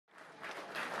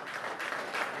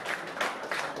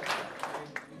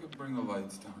bring the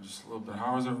lights down just a little bit.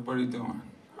 How is everybody doing?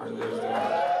 How are you guys doing?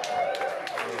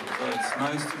 Good. It's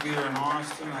nice to be here in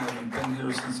Austin. I haven't been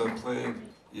here since I played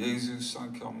Jesus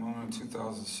son Kil Moon in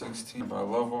 2016. But I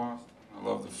love Austin. I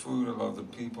love the food. I love the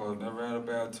people. I've never had a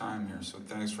bad time here. So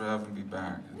thanks for having me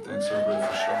back. And thanks everybody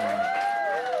for showing up.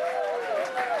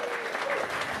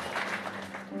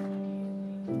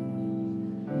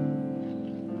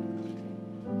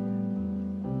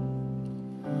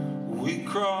 We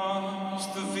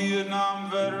crossed the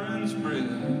Vietnam Veterans Bridge.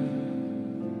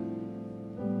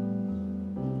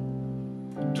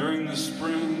 During the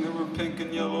spring, there were pink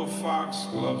and yellow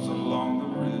foxgloves along the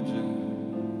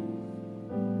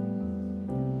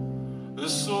ridges.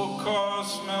 This old car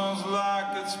smells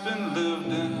like it's been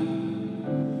lived in.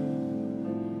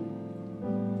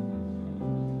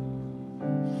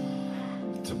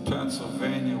 To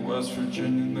Pennsylvania, West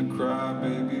Virginia, and the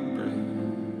Crybaby Bridge.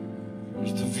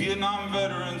 The Vietnam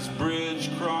Veterans Bridge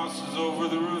crosses over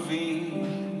the ravine.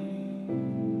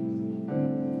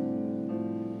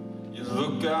 You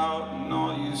look out and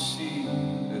all you see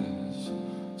is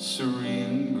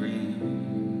serene green.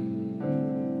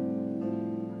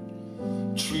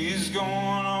 Trees going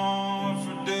on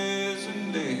for days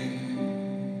and days.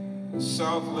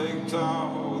 South Lake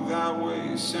Tahoe that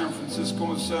way, San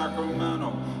Francisco and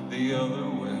Sacramento the other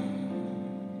way.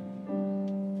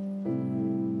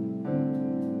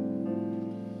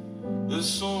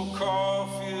 This old car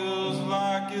feels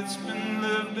like it's been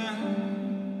lived in.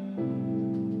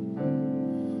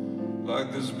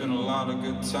 Like there's been a lot of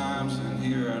good times in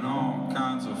here and all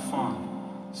kinds of fun,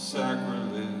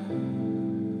 sacrilege.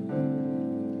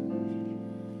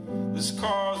 This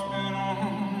car's been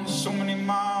on so many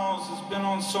miles, it's been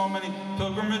on so many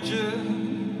pilgrimages.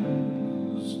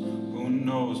 Who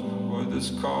knows where this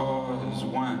car has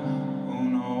went? Who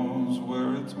knows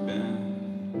where it's been?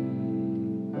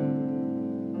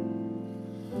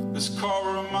 This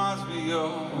car reminds me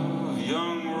of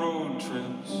young road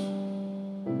trips,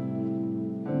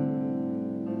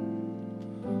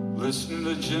 listening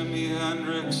to Jimi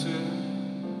Hendrix's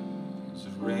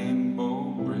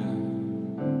Rainbow Bridge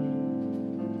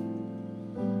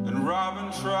and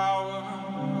Robin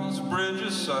Trower's Bridge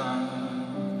of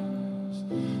Sighs.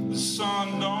 The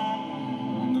sun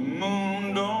don't, the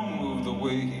moon don't move the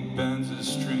way he bends his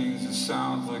strings. It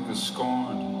sounds like a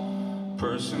scorned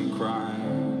person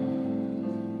crying.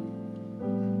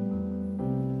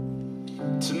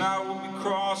 Tonight we'll be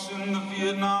crossing the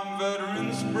Vietnam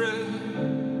Veterans Bridge,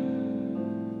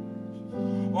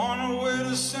 on our way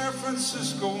to San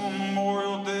Francisco on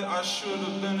Memorial Day. I should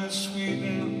have been in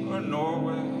Sweden or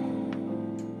Norway,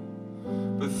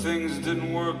 but things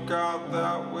didn't work out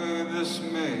that way this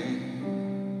May.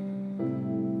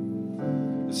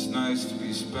 It's nice to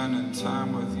be spending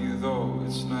time with you, though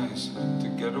it's nice to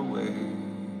get away.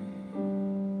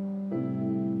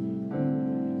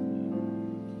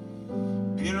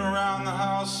 Being around the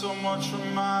house so much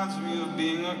reminds me of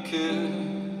being a kid.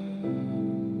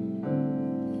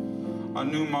 I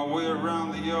knew my way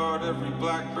around the yard, every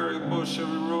blackberry bush,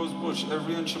 every rose bush,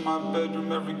 every inch of my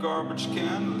bedroom, every garbage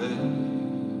can lid.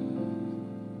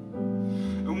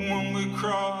 And when we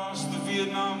crossed the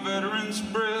Vietnam Veterans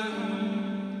Bridge,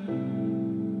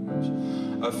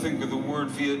 I think of the word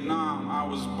Vietnam. I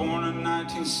was born in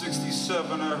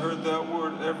 1967. I heard that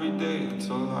word every day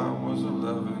until I was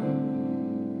 11.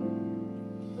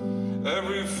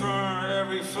 Every fern,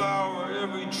 every flower,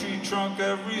 every tree trunk,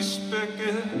 every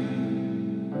spigot.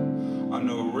 I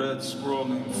knew a red squirrel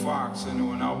named Fox. I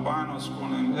knew an albino squirrel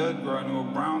named Edgar. I knew a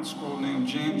brown squirrel named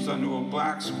James. I knew a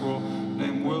black squirrel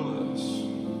named Willis.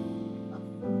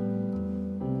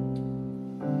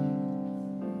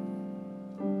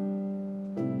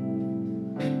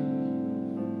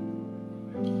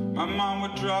 My mom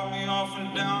would drop me off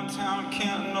in downtown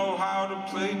Canton, Ohio to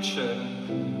play chess.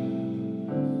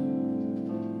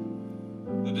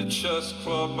 At the chess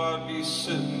club I'd be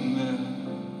sitting there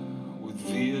with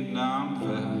Vietnam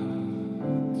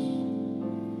vets.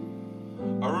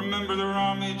 I remember their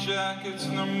army jackets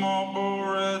and their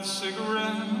Marlboro red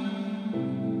cigarettes.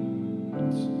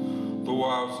 Though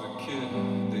I was a kid,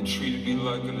 they treated me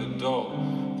like an adult.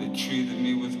 They treated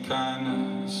me with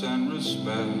kindness and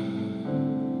respect.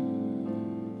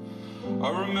 I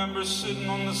remember sitting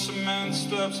on the cement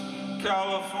steps,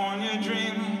 California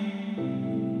dreaming,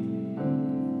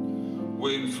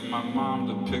 waiting for my mom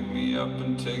to pick me up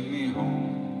and take me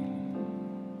home.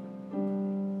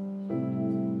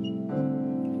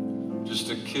 Just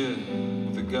a kid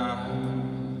with the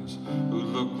guys who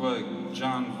looked like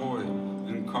John Voight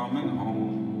and coming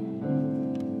home.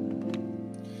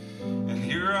 And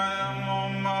here I am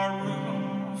on my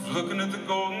roof, looking at the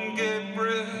Golden Gate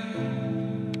Bridge,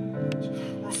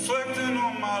 reflecting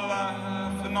on my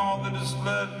life and all that has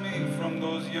led me from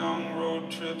those young road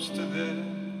trips to this.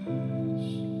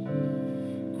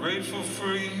 Grateful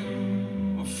for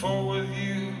you, for with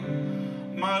you,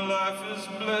 my life is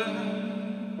blessed.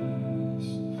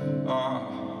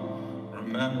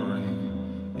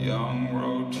 Remembering young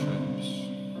road trips.